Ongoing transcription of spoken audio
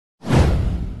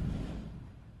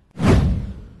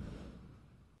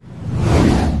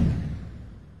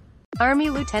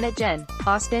Army Lieutenant Gen.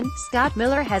 Austin Scott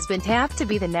Miller has been tapped to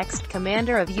be the next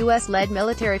commander of U.S.-led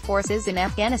military forces in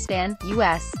Afghanistan,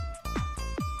 U.S.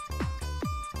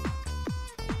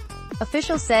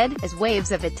 Officials said, as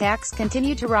waves of attacks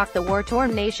continue to rock the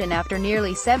war-torn nation after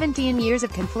nearly 17 years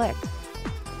of conflict.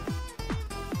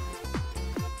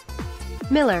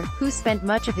 Miller, who spent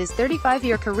much of his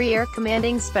 35-year career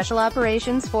commanding Special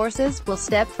Operations Forces, will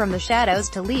step from the shadows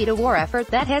to lead a war effort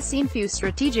that has seen few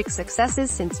strategic successes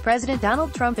since President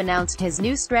Donald Trump announced his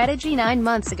new strategy 9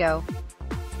 months ago.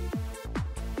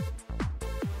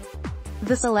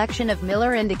 The selection of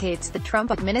Miller indicates the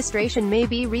Trump administration may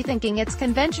be rethinking its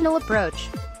conventional approach.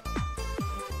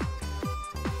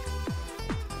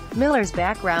 Miller's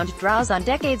background draws on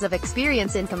decades of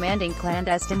experience in commanding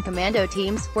clandestine commando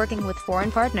teams, working with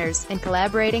foreign partners, and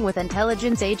collaborating with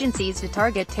intelligence agencies to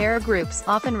target terror groups,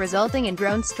 often resulting in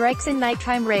drone strikes and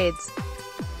nighttime raids.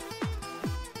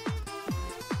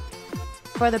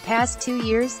 For the past 2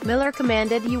 years, Miller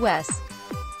commanded U.S.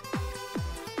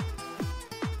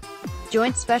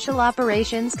 Joint Special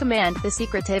Operations Command, the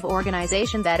secretive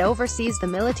organization that oversees the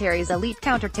military's elite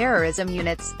counterterrorism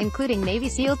units, including Navy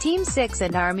SEAL Team 6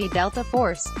 and Army Delta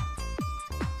Force.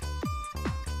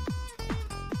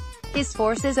 His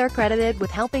forces are credited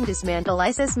with helping dismantle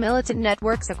ISIS militant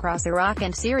networks across Iraq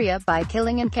and Syria by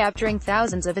killing and capturing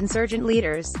thousands of insurgent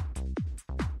leaders.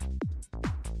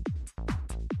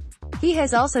 He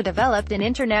has also developed an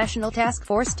international task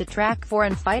force to track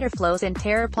foreign fighter flows and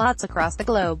terror plots across the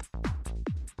globe.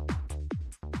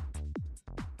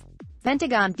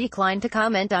 Pentagon declined to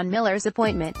comment on Miller's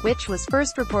appointment, which was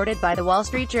first reported by The Wall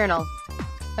Street Journal.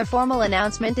 A formal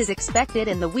announcement is expected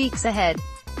in the weeks ahead.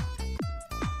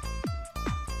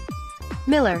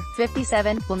 Miller,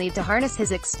 57, will need to harness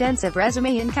his extensive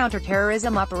resume in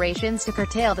counterterrorism operations to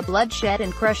curtail the bloodshed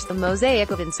and crush the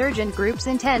mosaic of insurgent groups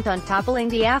intent on toppling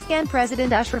the Afghan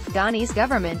President Ashraf Ghani's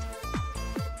government.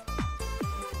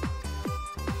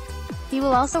 He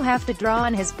will also have to draw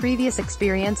on his previous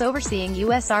experience overseeing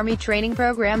U.S. Army training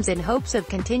programs in hopes of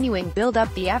continuing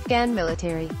build-up the Afghan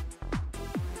military.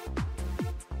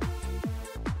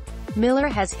 Miller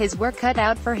has his work cut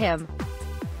out for him.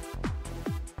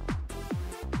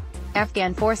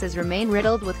 Afghan forces remain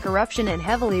riddled with corruption and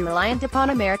heavily reliant upon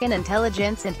American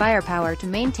intelligence and firepower to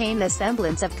maintain the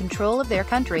semblance of control of their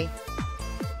country.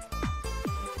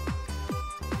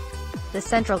 The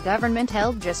central government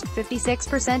held just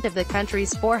 56% of the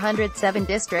country's 407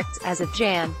 districts as of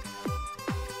Jan.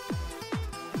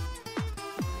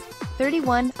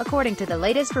 31, according to the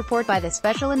latest report by the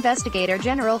Special Investigator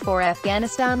General for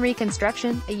Afghanistan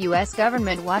Reconstruction, a U.S.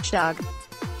 government watchdog.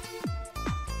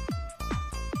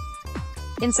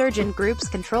 Insurgent groups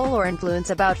control or influence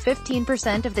about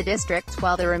 15% of the districts,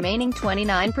 while the remaining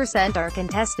 29% are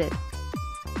contested.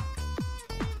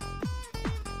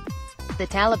 The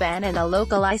Taliban and a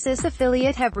local ISIS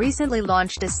affiliate have recently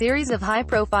launched a series of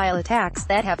high-profile attacks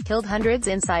that have killed hundreds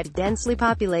inside densely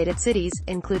populated cities,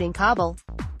 including Kabul.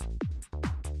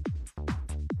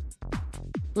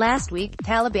 Last week,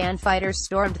 Taliban fighters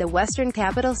stormed the western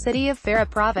capital city of Farah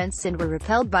province and were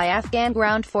repelled by Afghan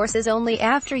ground forces only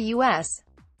after U.S.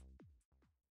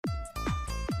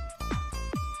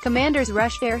 commanders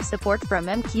rushed air support from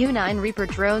MQ-9 Reaper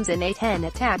drones and A-10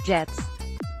 attack jets.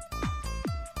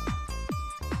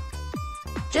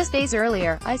 Just days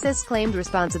earlier, ISIS claimed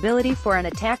responsibility for an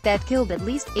attack that killed at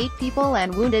least 8 people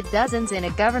and wounded dozens in a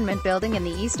government building in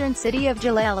the eastern city of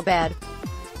Jalalabad.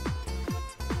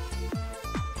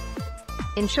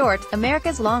 In short,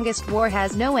 America's longest war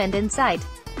has no end in sight.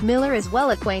 Miller is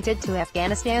well acquainted to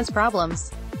Afghanistan's problems.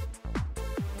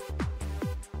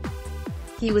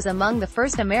 He was among the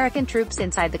first American troops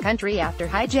inside the country after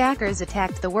hijackers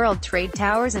attacked the World Trade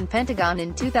Towers and Pentagon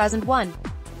in 2001.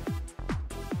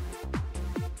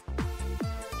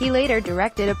 He later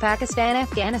directed a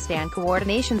Pakistan-Afghanistan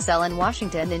coordination cell in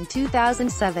Washington in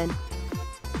 2007.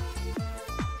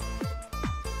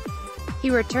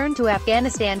 He returned to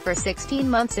Afghanistan for 16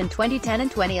 months in 2010 and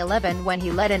 2011 when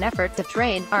he led an effort to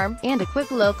train, arm, and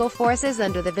equip local forces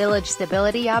under the Village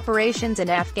Stability Operations and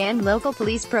Afghan local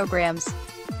police programs.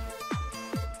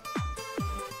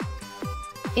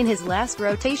 In his last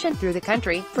rotation through the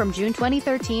country, from June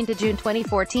 2013 to June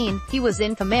 2014, he was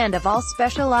in command of all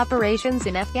special operations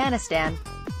in Afghanistan.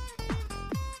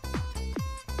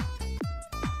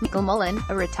 Michael Mullen,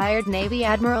 a retired Navy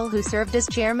admiral who served as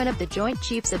chairman of the Joint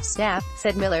Chiefs of Staff,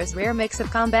 said Miller's rare mix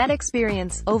of combat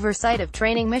experience, oversight of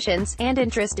training missions, and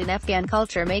interest in Afghan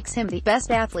culture makes him the best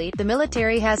athlete the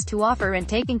military has to offer in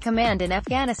taking command in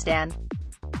Afghanistan.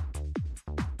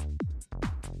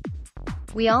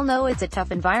 We all know it's a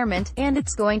tough environment, and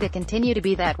it's going to continue to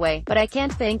be that way, but I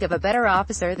can't think of a better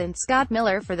officer than Scott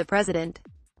Miller for the president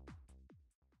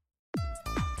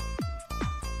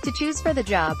to choose for the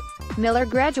job. Miller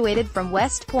graduated from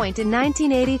West Point in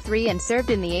 1983 and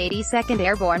served in the 82nd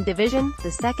Airborne Division, the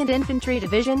 2nd Infantry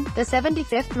Division, the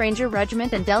 75th Ranger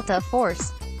Regiment and Delta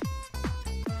Force.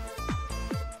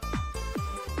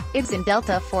 It's in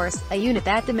Delta Force, a unit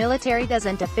that the military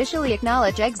doesn't officially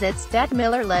acknowledge exits, that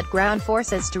Miller led ground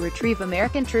forces to retrieve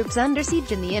American troops under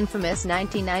siege in the infamous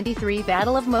 1993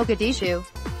 Battle of Mogadishu.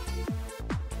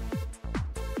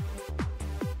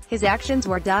 His actions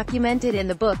were documented in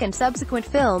the book and subsequent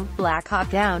film, Black Hawk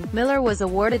Down. Miller was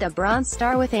awarded a Bronze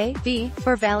Star with a V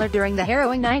for valor during the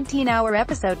harrowing 19-hour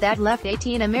episode that left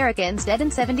 18 Americans dead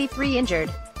and 73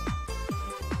 injured.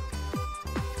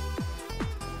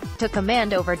 Took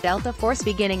command over Delta Force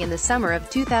beginning in the summer of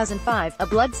 2005, a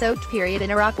blood-soaked period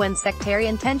in Iraq when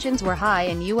sectarian tensions were high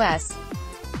in U.S.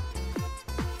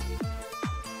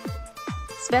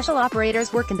 Special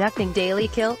operators were conducting daily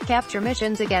kill-capture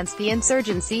missions against the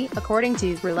insurgency, according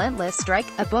to Relentless Strike,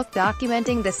 a book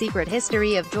documenting the secret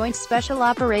history of Joint Special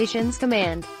Operations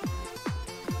Command.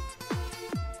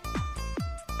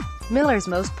 Miller's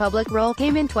most public role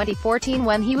came in 2014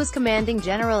 when he was commanding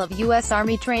general of U.S.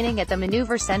 Army training at the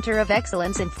Maneuver Center of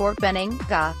Excellence in Fort Benning,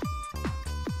 GA.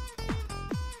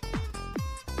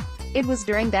 It was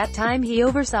during that time he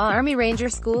oversaw Army Ranger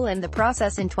School and the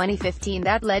process in 2015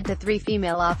 that led to 3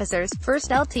 female officers,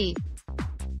 first Lt.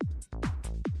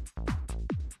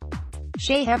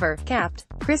 Shay Hever, Capt.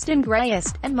 Kristen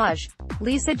Grayest, and Maj.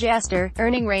 Lisa Jaster,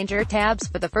 earning Ranger tabs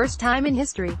for the first time in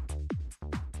history.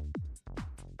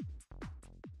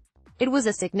 It was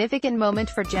a significant moment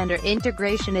for gender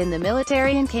integration in the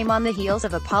military and came on the heels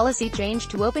of a policy change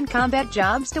to open combat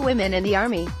jobs to women in the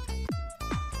Army.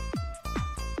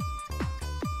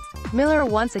 Miller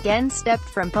once again stepped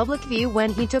from public view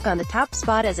when he took on the top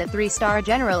spot as a 3-star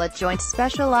general at Joint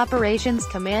Special Operations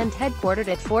Command headquartered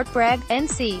at Fort Bragg,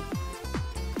 NC.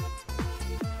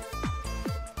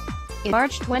 In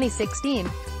March 2016,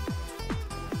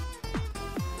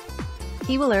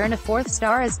 he will earn a 4th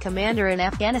star as commander in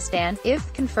Afghanistan,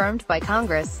 if confirmed by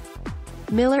Congress.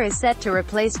 Miller is set to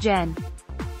replace John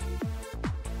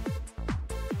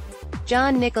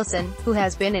Nicholson, who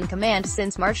has been in command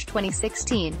since March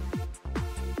 2016.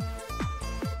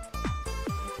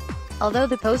 Although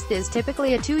the post is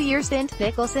typically a 2-year stint,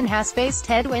 Nicholson has faced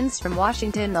headwinds from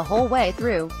Washington the whole way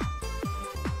through.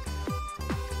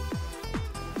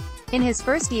 In his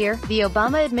first year, the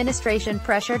Obama administration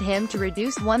pressured him to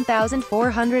reduce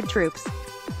 1,400 troops.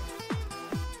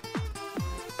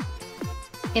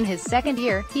 In his second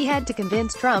year, he had to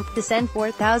convince Trump to send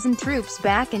 4,000 troops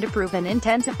back and approve an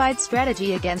intensified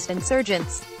strategy against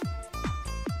insurgents.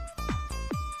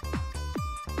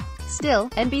 Still,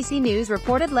 NBC News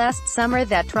reported last summer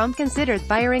that Trump considered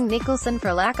firing Nicholson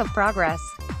for lack of progress.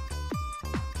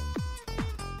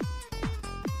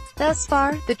 Thus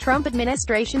far, the Trump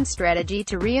administration's strategy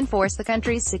to reinforce the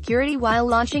country's security while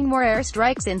launching more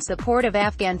airstrikes in support of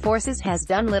Afghan forces has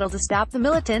done little to stop the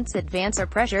militants' advance or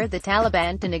pressure the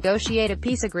Taliban to negotiate a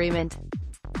peace agreement.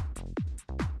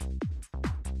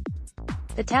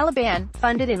 The Taliban,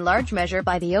 funded in large measure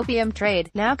by the opium trade,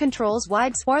 now controls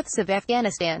wide swaths of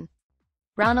Afghanistan.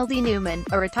 Ronald E. Newman,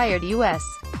 a retired U.S.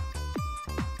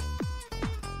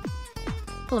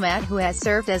 diplomat who has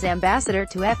served as ambassador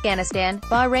to Afghanistan,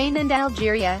 Bahrain and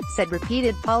Algeria, said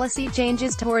repeated policy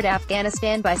changes toward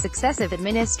Afghanistan by successive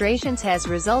administrations has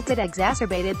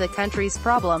exacerbated the country's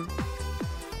problem.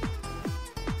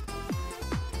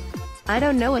 "I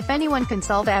don't know if anyone can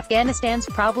solve Afghanistan's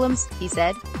problems," he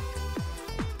said.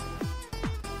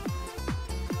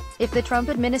 If the Trump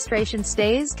administration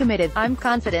stays committed, I'm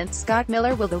confident Scott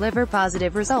Miller will deliver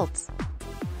positive results.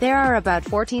 There are about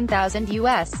 14,000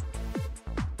 U.S.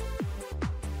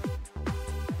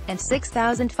 and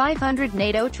 6,500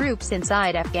 NATO troops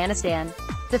inside Afghanistan.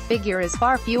 The figure is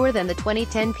far fewer than the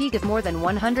 2010 peak of more than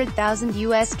 100,000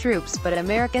 U.S. troops, but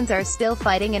Americans are still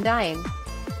fighting and dying.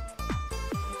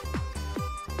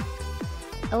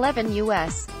 11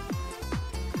 U.S.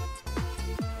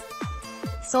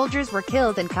 soldiers were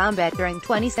killed in combat during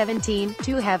 2017,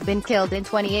 2 have been killed in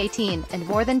 2018, and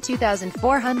more than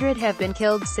 2,400 have been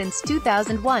killed since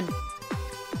 2001.